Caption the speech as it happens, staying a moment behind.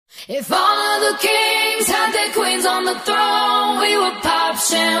If all of the kings had their queens on the throne, we would pop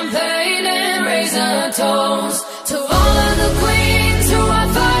champagne and raise a toast to all of the queens who are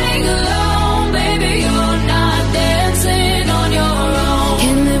fighting alone. Baby, you're not dancing on your own.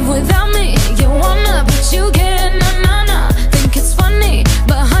 Can't live without me, you wanna, but you can't, nah. Think it's funny,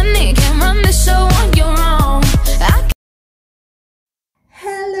 but honey, can't run the show on your own.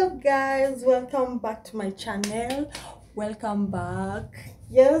 Hello guys, welcome back to my channel. Welcome back.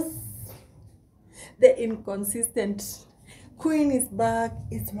 Yes, the inconsistent queen is back.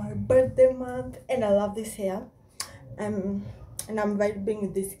 It's my birthday month and I love this hair. And I'm vibing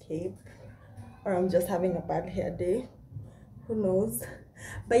with this cape, or I'm just having a bad hair day, who knows.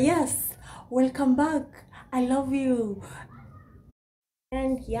 But yes, welcome back. I love you.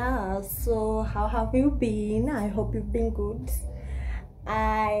 And yeah, so how have you been? I hope you've been good.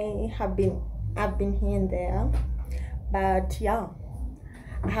 I've been here and there, but yeah,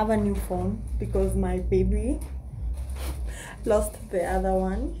 I have a new phone because my baby lost the other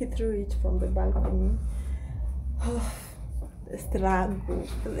one. He threw it from the balcony. The struggle.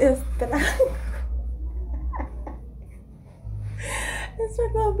 It's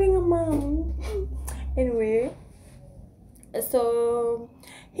struggle of being a mom. Anyway, so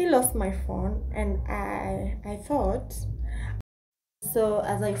he lost my phone, and I thought, so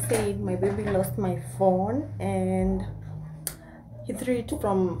as I said, my baby lost my phone and he threw it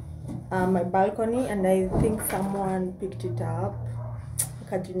from my balcony, and I think someone picked it up.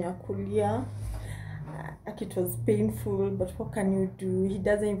 It was painful, but what can you do? He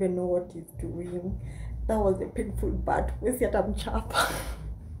doesn't even know what he's doing. That was the painful part.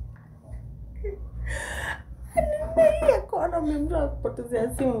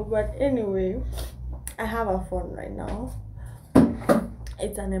 But anyway, I have a phone right now.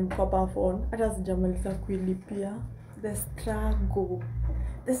 It's an M-Copper phone. The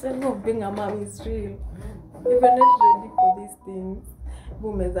struggle of being a mom is real. If you're not ready for these things,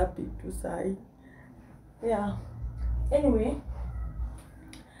 boom is happy to say. Yeah. Anyway,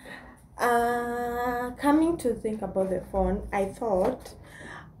 coming to think about the phone, I thought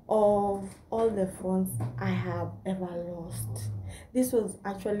of all the phones I have ever lost. This was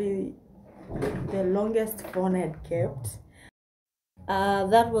actually the longest phone I'd kept.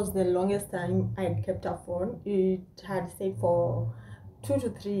 That was the longest time I had kept a phone. It had stayed for 2 to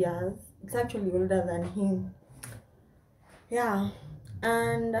 3 years. It's actually older than him. Yeah,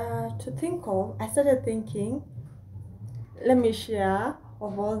 and to think of, I started thinking, let me share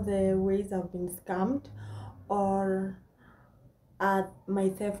of all the ways I've been scammed or my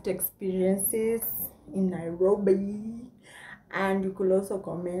theft experiences in Nairobi, and you could also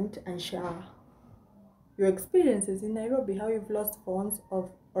comment and share your experiences in Nairobi, how you've lost phones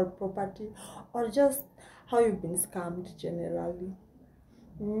or property, or just how you've been scammed generally.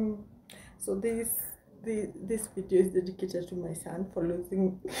 So this video is dedicated to my son for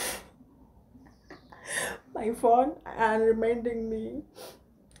losing my phone and reminding me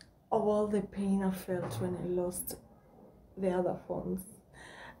of all the pain I felt when I lost the other phones.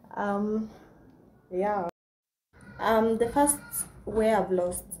 Yeah. The first way I've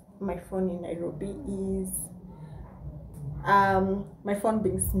lost my phone in Nairobi is my phone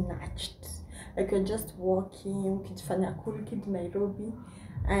being snatched. Like you're just walking, ukifanya cool kid in Nairobi,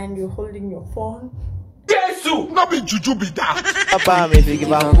 and you're holding your phone. Jesus, not be juju be that. Papa me fi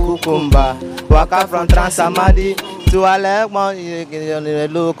give am cucumber. Waka from Transamadi to Alekmon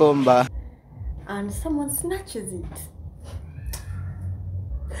Lukumba. And someone snatches it.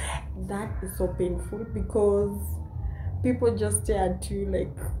 That is so painful because people just stare at you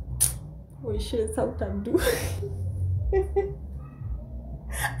like, we share something do.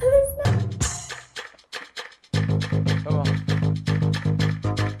 Come on.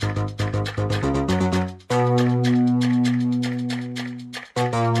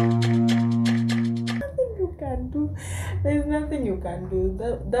 Nothing you can do. There's nothing you can do.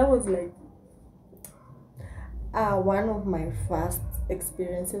 That was like one of my first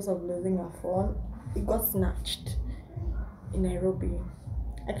experiences of losing a phone. It got snatched in Nairobi.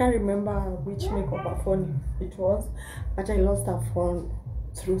 I can't remember which make of a phone it was, but I lost a phone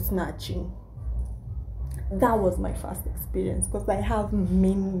through snatching. That was my first experience because I have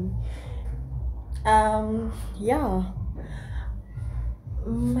many. Yeah.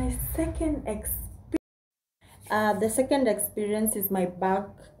 My second the second experience is my bag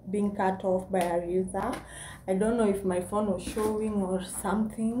being cut off by a razor. I don't know if my phone was showing or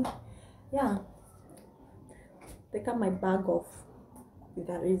something. Yeah. They cut my bag off with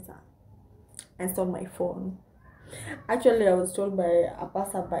a razor and stole my phone. Actually, I was told by a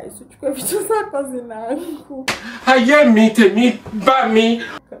passerby, so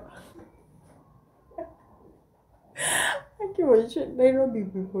Nairobi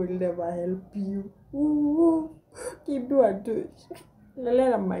people will never help you.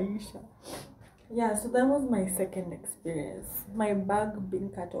 Maisha. Yeah, so that was my second experience. My bag being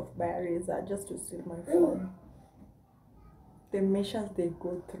cut off by a razor just to steal my phone. The measures they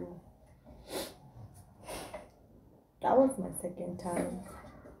go through. That was my second time.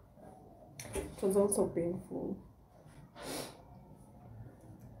 It was also painful.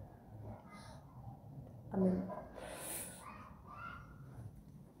 I mean,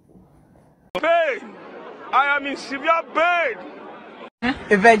 Pain! I am in severe pain!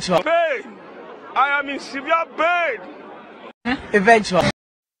 Eventual. Pain! I am in severe pain! Eventual.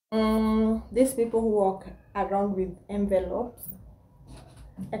 These people who walk around with envelopes,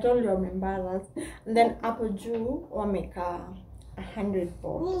 I told you I'm embarrassed. And then Apple Jew or make 100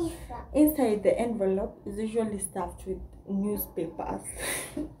 balls. Inside the envelope is usually stuffed with newspapers.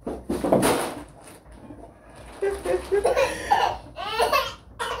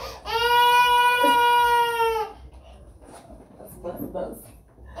 That's.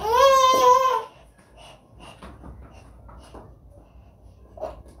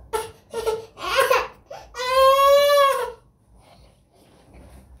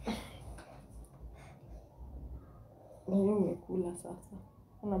 Nini umekula sasa?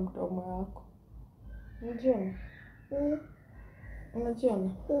 Una mdomo yako. Unajiona?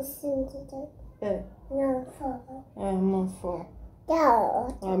 Unajiona? Mofo.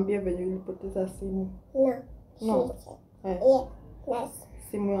 Waambie venye ulipoteza simu. No.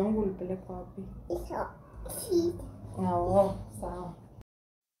 Simu yangu ulipeleka wapi? Oh, sawa.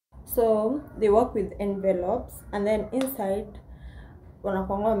 So they work with envelopes, and then inside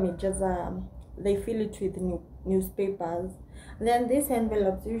wanakuanga wamejaza, they fill it with newspapers, and then these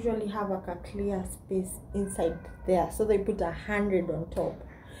envelopes usually have like a clear space inside there, so they put 100 on top.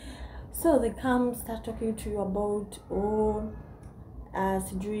 So they come start talking to you about oh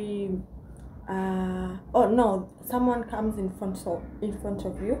no, someone comes in front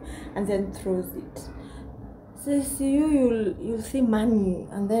of you and then throws it. So you'll see money,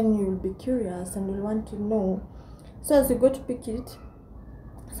 and then you'll be curious and you'll want to know. So as you go to pick it,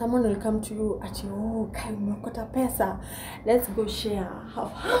 someone will come to you at kai umekota pesa, let's go share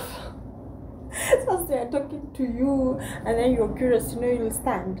half. So they are talking to you, and then you're curious, you'll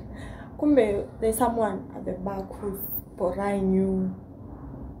stand. Kumbe there's someone at the back who's pouring you.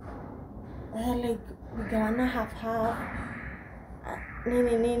 They're like, we gonna have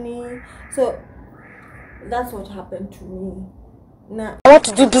nini. So that's what happened to me. Now I want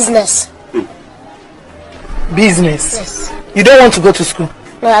to do business. Business? Yes. You don't want to go to school?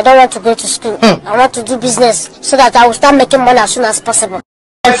 No, I don't want to go to school. I want to do business so that I will start making money as soon as possible.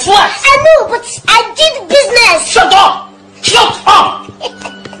 I flash! I know, but I did business. Shut up! Shut up!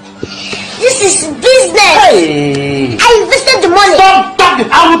 This is business. Hey! I invested the money. Stop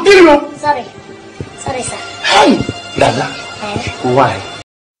talking! I will kill you! Sorry, sir. Hey! Dada, why?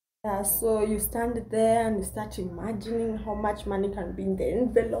 Yeah, so you stand there and you start imagining how much money can be in the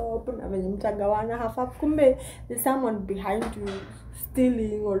envelope. There's someone behind you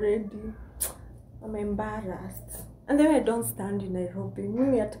stealing already. I'm embarrassed. And then I don't stand in Nairobi.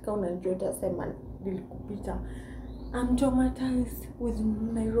 I'm traumatized with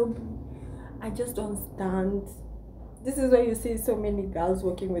Nairobi. I just don't stand. This is why you see so many girls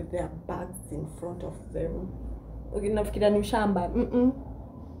walking with their bags in front of them.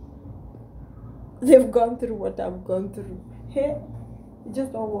 They've gone through what I've gone through. Hey, you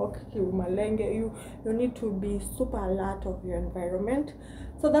just don't walk malenge. You need to be super alert of your environment.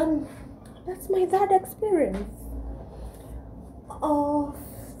 So then that's my third experience of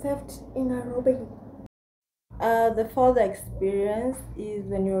theft in Nairobi. The fourth experience is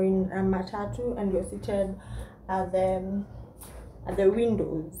when you're in a matatu and you're seated at the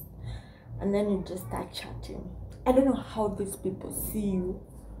windows, and then you just start chatting. I don't know how these people see you.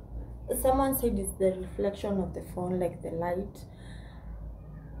 Someone said it's the reflection of the phone, like the light,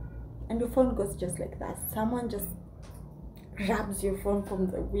 and your phone goes just like that. Someone just grabs your phone from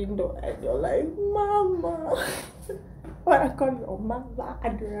the window and you're like, Mama. What I call your mother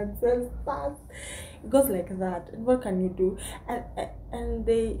and your ancestors. It goes like that. And what can you do? And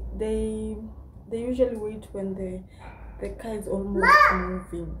they usually wait when the car is almost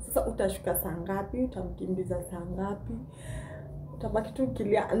moving. Sasa utashuka saa ngapi, utamkimbiza saa ngapi, utabaki tu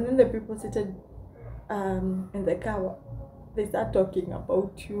kilia. And then the people seated in the car, they start talking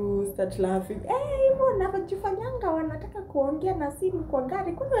about you, start laughing. Hey, wanajifanyanga wanataka kuongea na simu kwa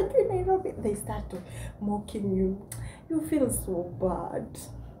gari. Kuna watu Nairobi. They start mocking you. You feel so bad.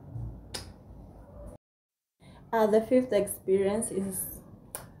 The fifth experience is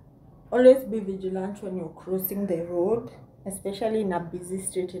always be vigilant when you're crossing the road. especially in a busy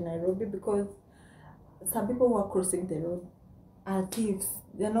street in Nairobi, because some people who are crossing the road are thieves.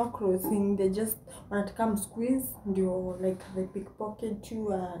 They're not crossing, they just want to come squeeze you, like they pickpocket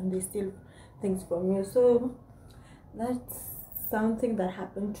you and they steal things from you. So that's something that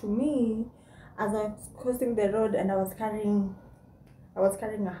happened to me as I was crossing the road, and I was carrying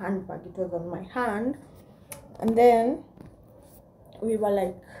a handbag. It was on my hand, and then we were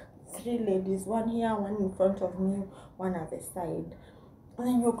like 3 ladies, one here, one in front of me, one at the side. And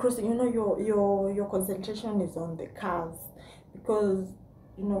then you're crossing, you know, your concentration is on the cars, because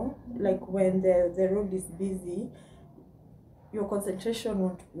you know, like when the road is busy, your concentration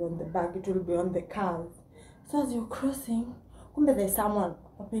won't be on the bag, it will be on the cars. So as you're crossing, there's someone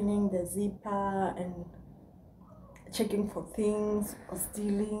opening the zipper and checking for things or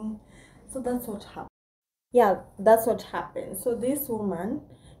stealing. So that's what happened. Yeah, that's what happened. So this woman,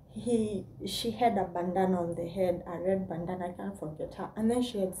 she had a bandana on the head, a red bandana, I can't forget her, and then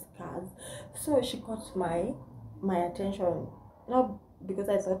she had scars. So she caught my attention, not because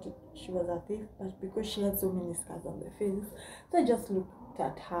I thought she was a thief, but because she had so many scars on the face. So I just looked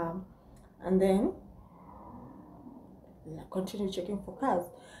at her and then continued checking for cars.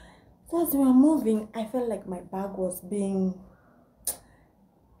 So as we were moving, I felt like my bag was being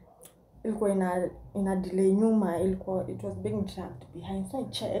in a delay nyuma, it was being dragged behind. So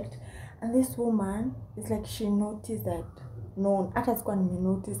I checked, and this woman, it's like she noticed that no, hata sikuwa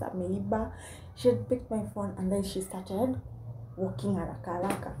nimenotice ameiba. She had picked my phone and then she started walking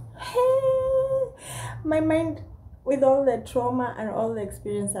haraka. My mind, with all the trauma and all the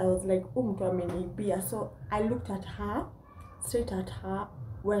experience, I was like, mtu ameniibia. So I looked at her, straight at her,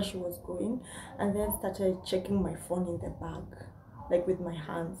 where she was going, and then started checking my phone in the bag, like with my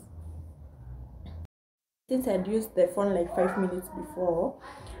hands. Since I'd used the phone like 5 minutes before,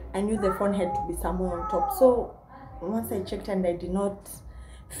 I knew the phone had to be somewhere on top. So once I checked and I did not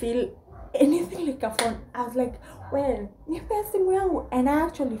feel anything like a phone, I was like, well, nipe simu yangu. And I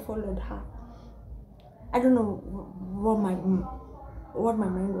actually followed her. I don't know what my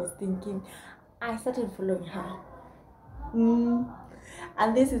mind was thinking. I started following her.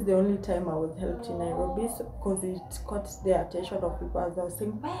 And this is the only time I was helped in Nairobi, because it caught the attention of people as I was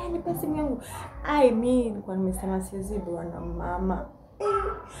saying, nipe simu yangu. I mean, kwa nimesema siwezi bwa na mama.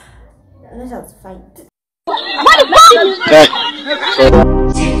 Let us fight.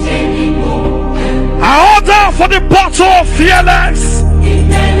 I order for the bottle of fearless,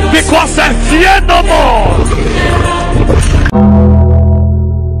 because I fear no more.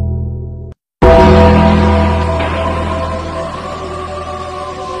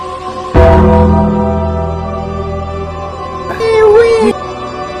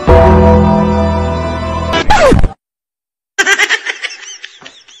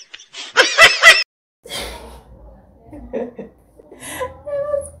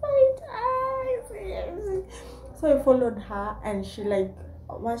 So I followed her, and she, like,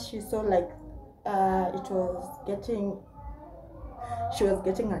 once she saw like she was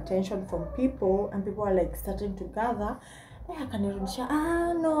getting attention from people, and people were like starting to gather.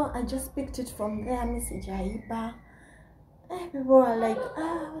 No, I just picked it from there, Miss Jaiba. People were like,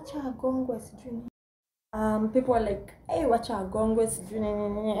 wacha agongwe sijui. People were like, hey, wacha agongwe sijui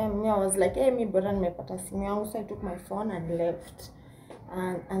nini. I was like, hey, mi bora nimepata simu yangu. So I took my phone and left,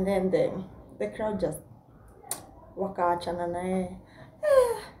 and then the crowd just wakawachana naye.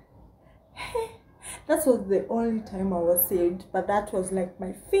 That was the only time I was saved, but that was like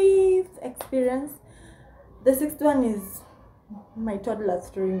my 5th experience. The 6th one is my toddler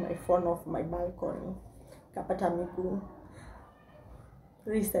throwing my phone off my balcony, kapata miguu,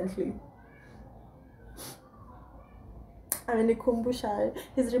 recently. Amenikumbusha,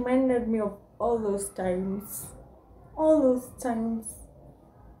 he's reminded me of all those times.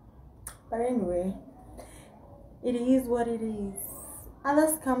 But anyway, it is what it is. Other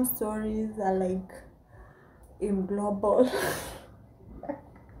scam stories are like in global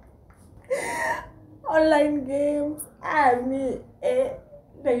online games.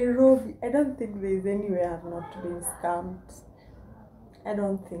 Nairobi, I don't think there's anywhere I've not been scammed. I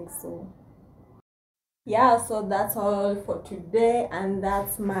don't think so. Yeah, so that's all for today, and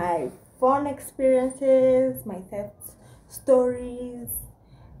that's my fun experiences, my theft stories,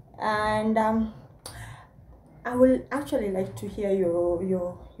 and I will actually like to hear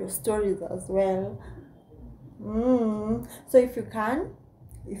your stories as well. So if you can,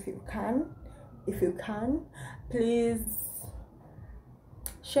 please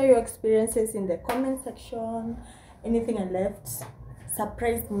share your experiences in the comment section. Anything I left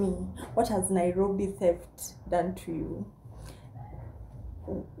surprised me. What has Nairobi theft done to you?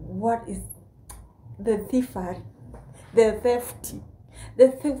 What is the thievery the theft,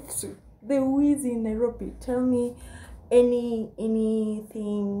 the whiz in Nairobi. Tell me anything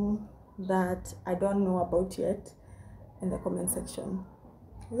that I don't know about yet in the comment section.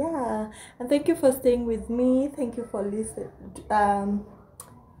 Yeah, and thank you for staying with me. Thank you for listening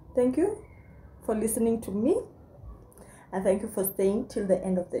to me, and thank you for staying till the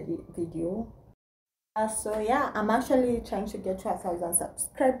end of the video. So yeah, I'm actually trying to get to 1,000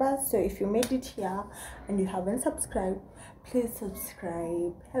 subscribers. So if you made it here and you haven't subscribed, please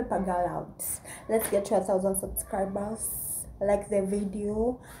subscribe, help a girl out. Let's get to 1,000 subscribers. Like the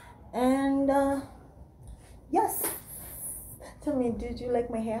video, and yes, tell me, did you like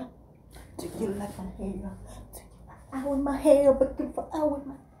my hair? Do you like my hair? I want my hair, but I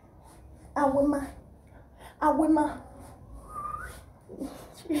want my